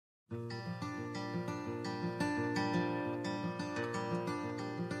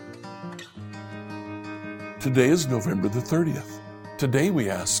Today is November the 30th. Today we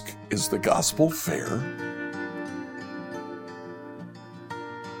ask, is the gospel fair?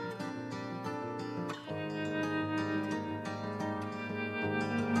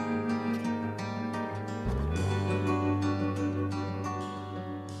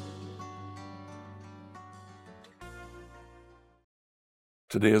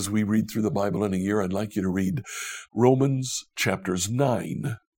 Today, as we read through the Bible in a year, I'd like you to read Romans chapters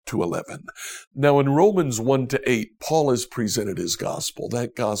 9 to 11. Now, in Romans 1 to 8, Paul has presented his gospel.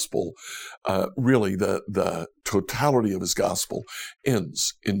 That gospel, really, the totality of his gospel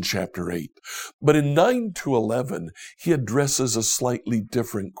ends in chapter 8. But in 9 to 11, he addresses a slightly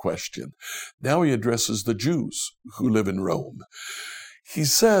different question. Now he addresses the Jews who live in Rome. He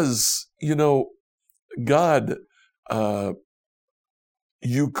says, God,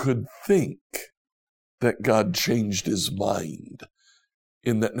 you could think that God changed his mind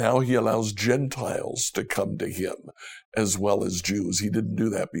in that now he allows Gentiles to come to him as well as Jews. He didn't do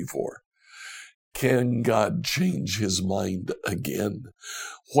that before. Can God change his mind again?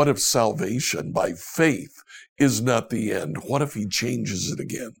 What if salvation by faith is not the end? What if he changes it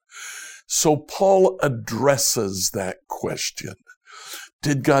again? So Paul addresses that question.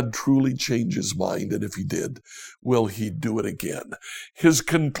 Did God truly change his mind? And if he did, will he do it again? His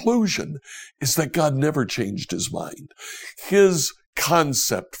conclusion is that God never changed his mind. His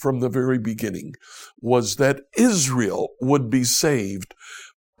concept from the very beginning was that Israel would be saved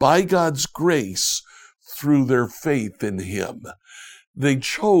by God's grace through their faith in him. They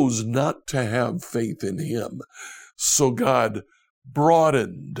chose not to have faith in him, so God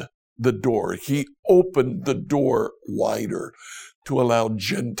broadened the door. He opened the door wider to allow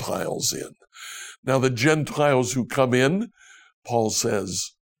Gentiles in. Now, the Gentiles who come in, Paul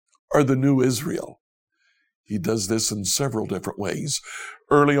says, are the new Israel. He does this in several different ways.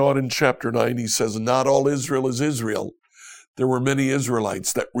 Early on in chapter 9, he says, not all Israel is Israel. There were many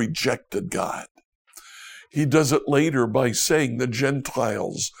Israelites that rejected God. He does it later by saying the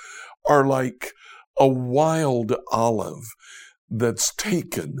Gentiles are like a wild olive that's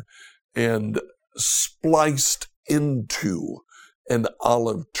taken and spliced into an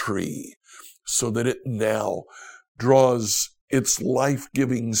olive tree so that it now draws its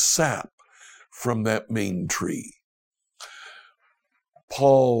life-giving sap from that main tree.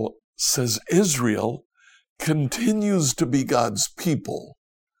 Paul says Israel continues to be God's people,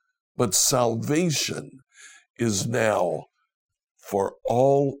 but salvation is now for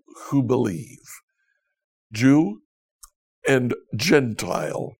all who believe, Jew and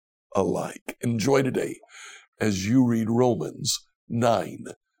Gentile alike. Enjoy today as you read Romans 9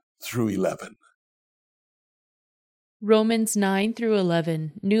 through 11. Romans 9 through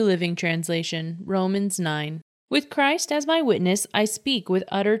 11, New Living Translation, Romans 9. With Christ as my witness, I speak with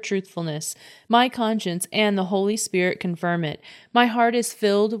utter truthfulness. My conscience and the Holy Spirit confirm it. My heart is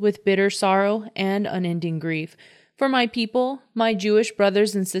filled with bitter sorrow and unending grief. For my people, my Jewish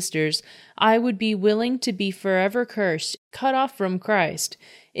brothers and sisters, I would be willing to be forever cursed, cut off from Christ,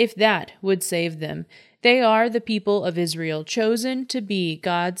 if that would save them. They are the people of Israel, chosen to be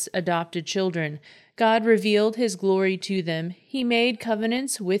God's adopted children. God revealed his glory to them. He made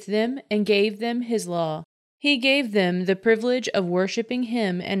covenants with them and gave them his law. He gave them the privilege of worshiping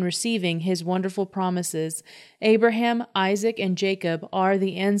him and receiving his wonderful promises. Abraham, Isaac, and Jacob are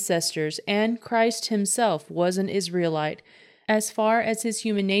the ancestors, and Christ himself was an Israelite, as far as his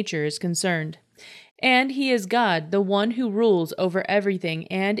human nature is concerned. And he is God, the one who rules over everything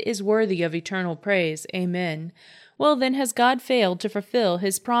and is worthy of eternal praise. Amen. Well, then, has God failed to fulfill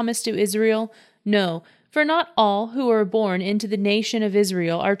his promise to Israel? No, for not all who are born into the nation of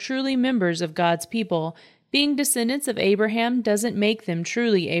Israel are truly members of God's people. Being descendants of Abraham doesn't make them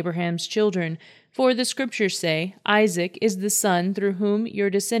truly Abraham's children, for the scriptures say, Isaac is the son through whom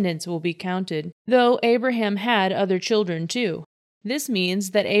your descendants will be counted, though Abraham had other children too. This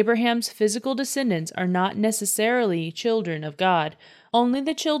means that Abraham's physical descendants are not necessarily children of God. Only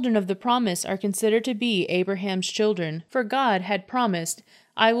the children of the promise are considered to be Abraham's children, for God had promised,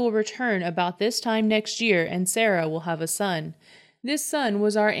 I will return about this time next year, and Sarah will have a son. This son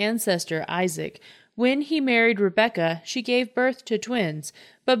was our ancestor Isaac. When he married Rebekah, she gave birth to twins,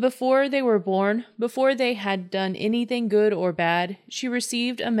 but before they were born, before they had done anything good or bad, she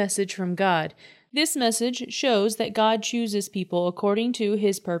received a message from God. This message shows that God chooses people according to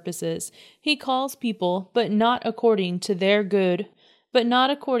his purposes. He calls people, but not according to their good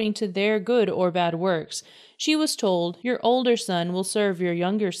or bad works. She was told, your older son will serve your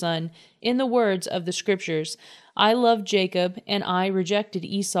younger son, in the words of the scriptures. I loved Jacob, and I rejected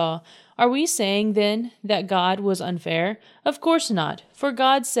Esau. Are we saying then that God was unfair? Of course not. For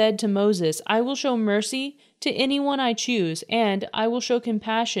God said to Moses, I will show mercy to anyone I choose, and I will show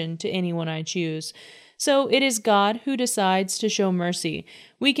compassion to anyone I choose. So it is God who decides to show mercy.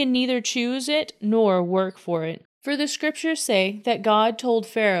 We can neither choose it nor work for it. For the scriptures say that God told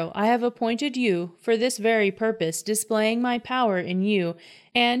Pharaoh, I have appointed you for this very purpose, displaying my power in you,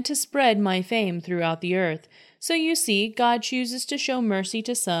 and to spread my fame throughout the earth. So you see, God chooses to show mercy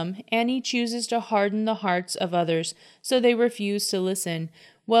to some, and he chooses to harden the hearts of others, so they refuse to listen.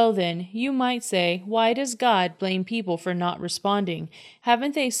 Well then, you might say, why does God blame people for not responding?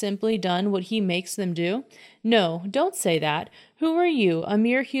 Haven't they simply done what he makes them do? No, don't say that. Who are you, a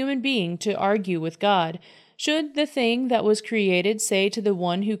mere human being, to argue with God? Should the thing that was created say to the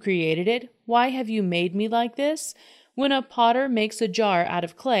one who created it, why have you made me like this? When a potter makes a jar out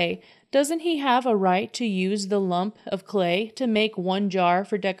of clay, doesn't he have a right to use the lump of clay to make one jar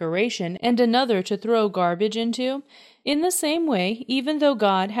for decoration and another to throw garbage into? In the same way, even though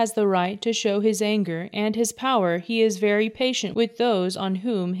God has the right to show his anger and his power, he is very patient with those on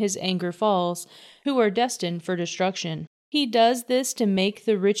whom his anger falls, who are destined for destruction. He does this to make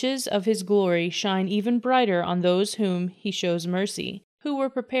the riches of his glory shine even brighter on those whom he shows mercy, who were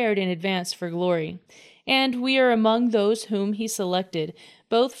prepared in advance for glory. And we are among those whom he selected,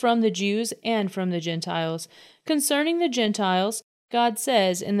 both from the Jews and from the Gentiles. Concerning the Gentiles, God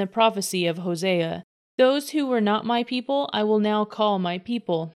says in the prophecy of Hosea, Those who were not my people I will now call my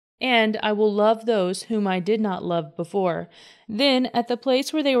people, and I will love those whom I did not love before. Then, at the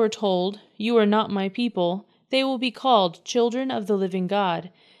place where they were told, You are not my people, they will be called children of the living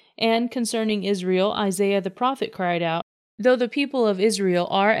God. And concerning Israel, Isaiah the prophet cried out, Though the people of Israel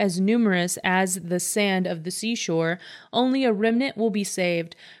are as numerous as the sand of the seashore, only a remnant will be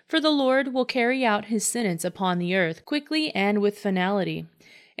saved, for the Lord will carry out his sentence upon the earth quickly and with finality.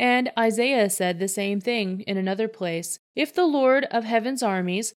 And Isaiah said the same thing in another place. If the Lord of heaven's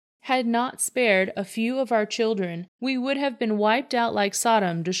armies had not spared a few of our children, we would have been wiped out like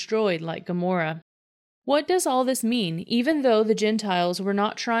Sodom, destroyed like Gomorrah. What does all this mean? Even though the Gentiles were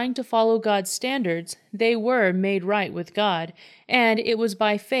not trying to follow God's standards, they were made right with God, and it was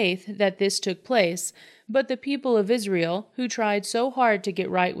by faith that this took place. But the people of Israel, who tried so hard to get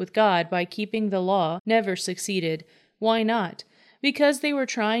right with God by keeping the law, never succeeded. Why not? Because they were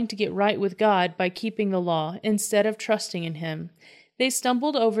trying to get right with God by keeping the law instead of trusting in him. They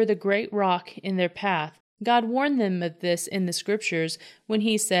stumbled over the great rock in their path. God warned them of this in the scriptures when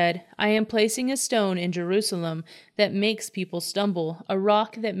he said, I am placing a stone in Jerusalem that makes people stumble, a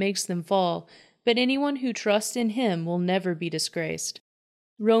rock that makes them fall, but anyone who trusts in him will never be disgraced.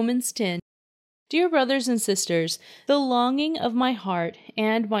 Romans 10. Dear brothers and sisters, the longing of my heart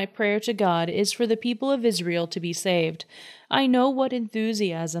and my prayer to God is for the people of Israel to be saved. I know what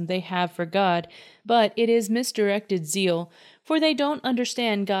enthusiasm they have for God, but it is misdirected zeal, for they don't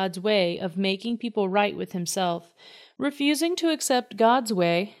understand God's way of making people right with himself. Refusing to accept God's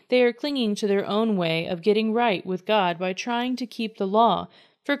way, they are clinging to their own way of getting right with God by trying to keep the law,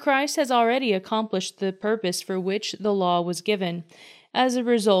 for Christ has already accomplished the purpose for which the law was given. As a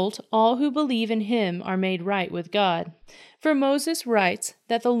result, all who believe in him are made right with God. For Moses writes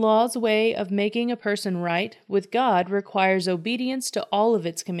that the law's way of making a person right with God requires obedience to all of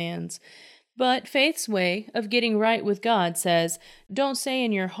its commands. But faith's way of getting right with God says, don't say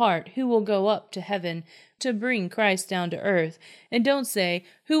in your heart, who will go up to heaven to bring Christ down to earth, and don't say,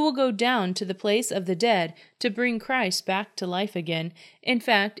 who will go down to the place of the dead to bring Christ back to life again. In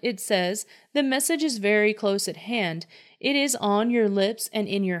fact, it says, the message is very close at hand. It is on your lips and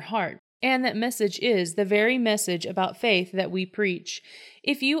in your heart. And that message is the very message about faith that we preach.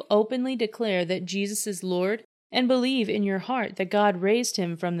 If you openly declare that Jesus is Lord and believe in your heart that God raised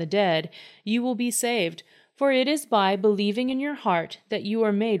him from the dead, you will be saved. For it is by believing in your heart that you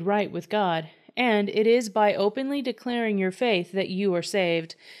are made right with God, and it is by openly declaring your faith that you are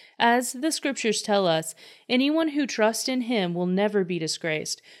saved. As the scriptures tell us, anyone who trusts in him will never be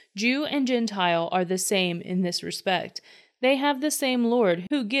disgraced. Jew and Gentile are the same in this respect. They have the same Lord,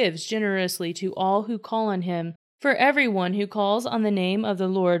 who gives generously to all who call on him. For everyone who calls on the name of the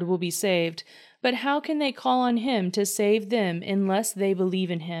Lord will be saved. But how can they call on him to save them unless they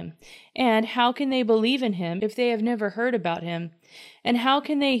believe in him? And how can they believe in him if they have never heard about him? And how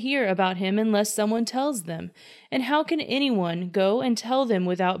can they hear about him unless someone tells them? And how can anyone go and tell them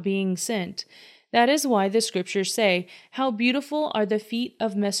without being sent? That is why the scriptures say, how beautiful are the feet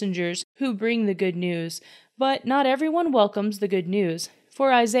of messengers who bring the good news. But not everyone welcomes the good news.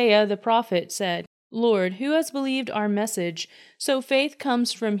 For Isaiah the prophet said, Lord, who has believed our message? So faith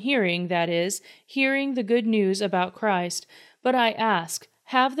comes from hearing, that is, hearing the good news about Christ. But I ask,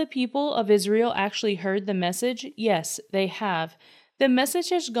 have the people of Israel actually heard the message? Yes, they have. The message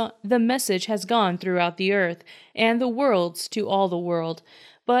has gone throughout the earth, and the worlds to all the world.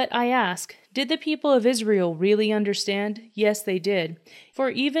 But I ask, did the people of Israel really understand? Yes, they did. For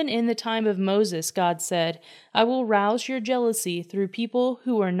even in the time of Moses, God said, I will rouse your jealousy through people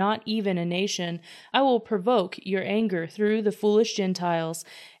who are not even a nation. I will provoke your anger through the foolish Gentiles.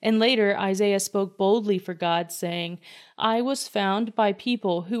 And later Isaiah spoke boldly for God, saying, I was found by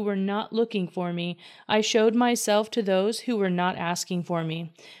people who were not looking for me. I showed myself to those who were not asking for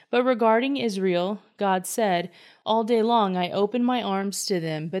me. But regarding Israel, God said, all day long I opened my arms to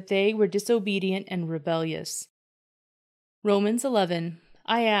them, but they were disobedient and rebellious. Romans 11.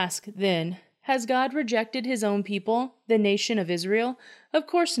 I ask, then, has God rejected his own people, the nation of Israel? Of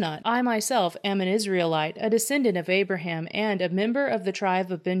course not. I myself am an Israelite, a descendant of Abraham, and a member of the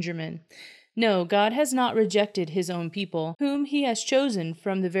tribe of Benjamin. No, God has not rejected his own people, whom he has chosen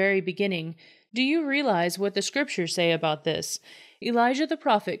from the very beginning. Do you realize what the scriptures say about this? Elijah the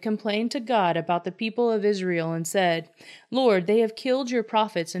prophet complained to God about the people of Israel and said, Lord, they have killed your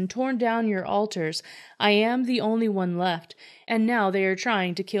prophets and torn down your altars. I am the only one left, and now they are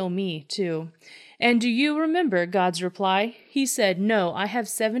trying to kill me, too. And do you remember God's reply? He said, No, I have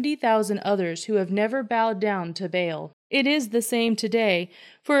 70,000 others who have never bowed down to Baal. It is the same today,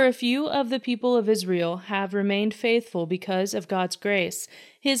 for a few of the people of Israel have remained faithful because of God's grace,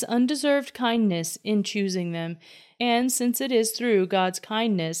 his undeserved kindness in choosing them. And since it is through God's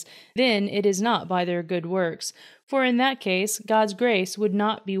kindness, then it is not by their good works. For in that case, God's grace would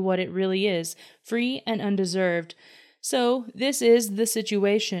not be what it really is, free and undeserved. So this is the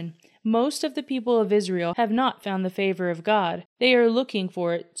situation. Most of the people of Israel have not found the favor of God. They are looking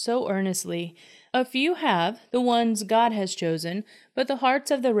for it so earnestly. A few have, the ones God has chosen, but the hearts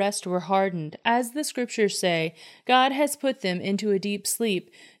of the rest were hardened. As the scriptures say, God has put them into a deep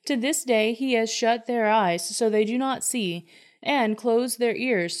sleep. To this day he has shut their eyes so they do not see, and closed their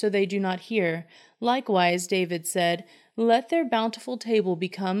ears so they do not hear. Likewise, David said, Let their bountiful table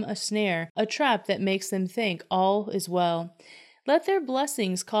become a snare, a trap that makes them think all is well. Let their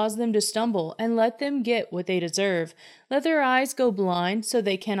blessings cause them to stumble, and let them get what they deserve. Let their eyes go blind so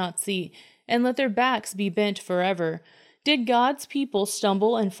they cannot see, and let their backs be bent forever. Did God's people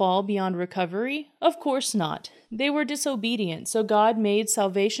stumble and fall beyond recovery? Of course not. They were disobedient, so God made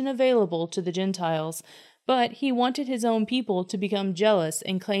salvation available to the Gentiles. But he wanted his own people to become jealous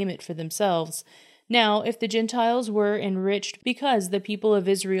and claim it for themselves. Now, if the Gentiles were enriched because the people of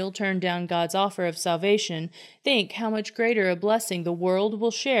Israel turned down God's offer of salvation, think how much greater a blessing the world will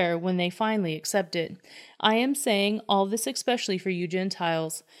share when they finally accept it. I am saying all this especially for you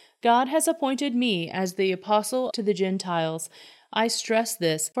Gentiles. God has appointed me as the apostle to the Gentiles. I stress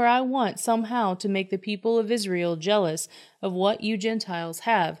this, for I want somehow to make the people of Israel jealous of what you Gentiles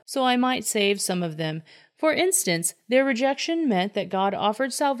have, so I might save some of them. For instance, their rejection meant that God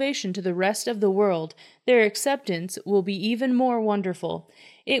offered salvation to the rest of the world. Their acceptance will be even more wonderful.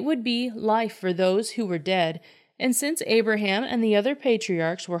 It would be life for those who were dead. And since Abraham and the other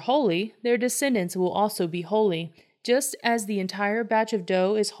patriarchs were holy, their descendants will also be holy, just as the entire batch of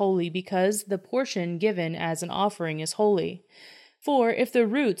dough is holy because the portion given as an offering is holy. For if the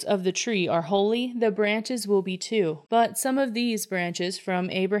roots of the tree are holy, the branches will be too. But some of these branches from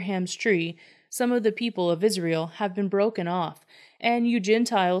Abraham's tree, some of the people of Israel, have been broken off, and you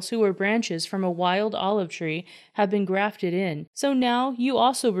Gentiles who were branches from a wild olive tree have been grafted in. So now you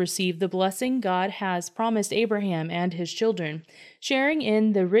also receive the blessing God has promised Abraham and his children, sharing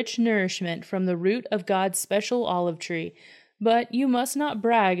in the rich nourishment from the root of God's special olive tree. But you must not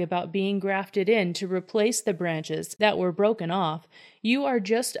brag about being grafted in to replace the branches that were broken off. You are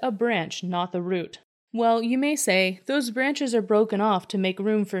just a branch, not the root. Well, you may say, those branches are broken off to make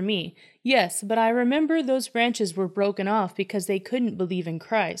room for me. Yes, but I remember those branches were broken off because they couldn't believe in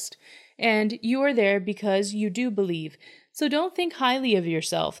Christ. And you are there because you do believe. So don't think highly of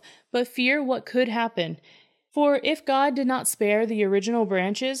yourself, but fear what could happen. For if God did not spare the original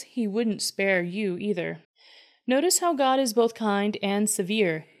branches, he wouldn't spare you either. Notice how God is both kind and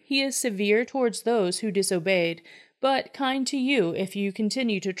severe. He is severe towards those who disobeyed, but kind to you if you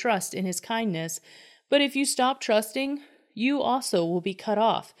continue to trust in his kindness. But if you stop trusting, you also will be cut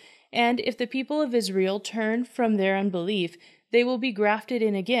off. And if the people of Israel turn from their unbelief, they will be grafted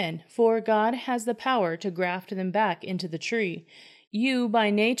in again, for God has the power to graft them back into the tree. You, by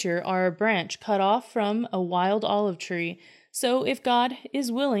nature, are a branch cut off from a wild olive tree. So if God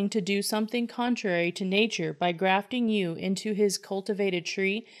is willing to do something contrary to nature by grafting you into his cultivated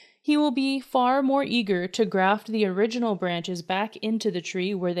tree, He will be far more eager to graft the original branches back into the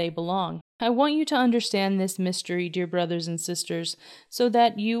tree where they belong. I want you to understand this mystery, dear brothers and sisters, so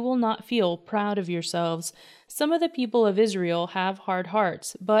that you will not feel proud of yourselves. Some of the people of Israel have hard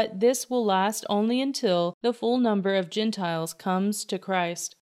hearts, but this will last only until the full number of Gentiles comes to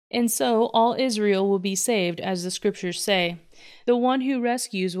Christ. And so all Israel will be saved, as the Scriptures say. The one who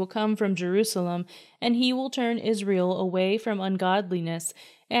rescues will come from Jerusalem, and he will turn Israel away from ungodliness.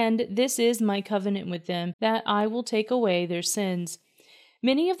 And this is my covenant with them, that I will take away their sins.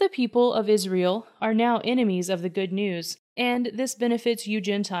 Many of the people of Israel are now enemies of the good news, and this benefits you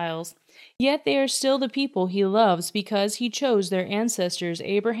Gentiles. Yet they are still the people he loves, because he chose their ancestors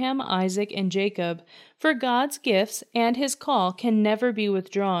Abraham, Isaac, and Jacob. For God's gifts and his call can never be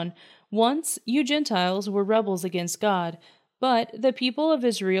withdrawn. Once you Gentiles were rebels against God, but the people of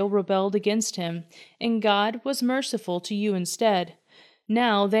Israel rebelled against him, and God was merciful to you instead.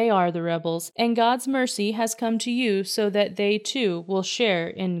 Now they are the rebels, and God's mercy has come to you so that they too will share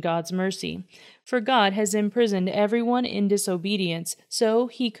in God's mercy. For God has imprisoned everyone in disobedience, so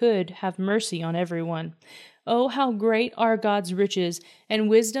he could have mercy on everyone. Oh, how great are God's riches and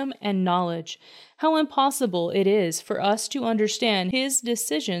wisdom and knowledge! How impossible it is for us to understand his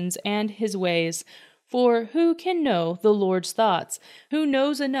decisions and his ways. For who can know the Lord's thoughts? Who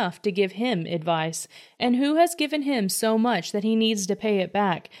knows enough to give him advice? And who has given him so much that he needs to pay it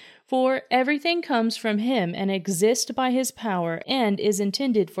back? For everything comes from him and exists by his power and is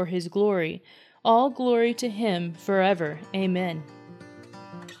intended for his glory. All glory to him forever. Amen.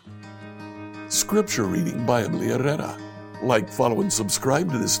 Scripture reading by Emily Herrera. Like, follow, and subscribe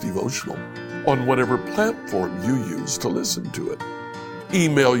to this devotional on whatever platform you use to listen to it.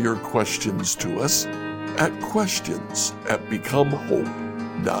 Email your questions to us at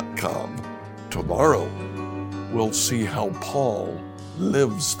questions@becomehope.com. Tomorrow, we'll see how Paul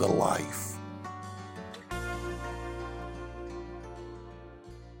lives the life.